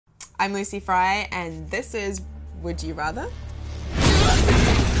I'm Lucy Fry, and this is Would You Rather?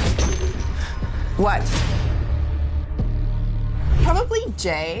 What? Probably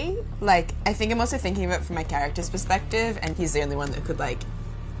Jay. Like, I think I'm also thinking of it from my character's perspective, and he's the only one that could, like,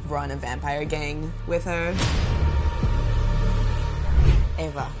 run a vampire gang with her.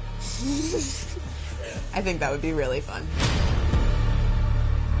 Ava. I think that would be really fun.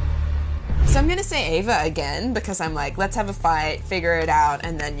 So I'm gonna say Ava again, because I'm like, let's have a fight, figure it out,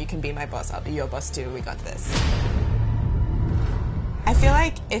 and then you can be my boss, I'll be your boss too, we got this. I feel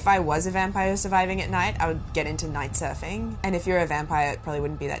like if I was a vampire surviving at night, I would get into night surfing. And if you're a vampire, it probably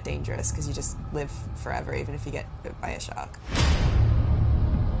wouldn't be that dangerous, because you just live forever, even if you get bit by a shark.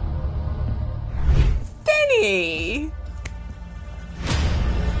 Benny!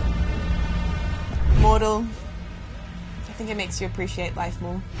 Mortal. I think it makes you appreciate life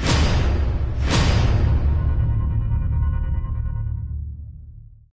more.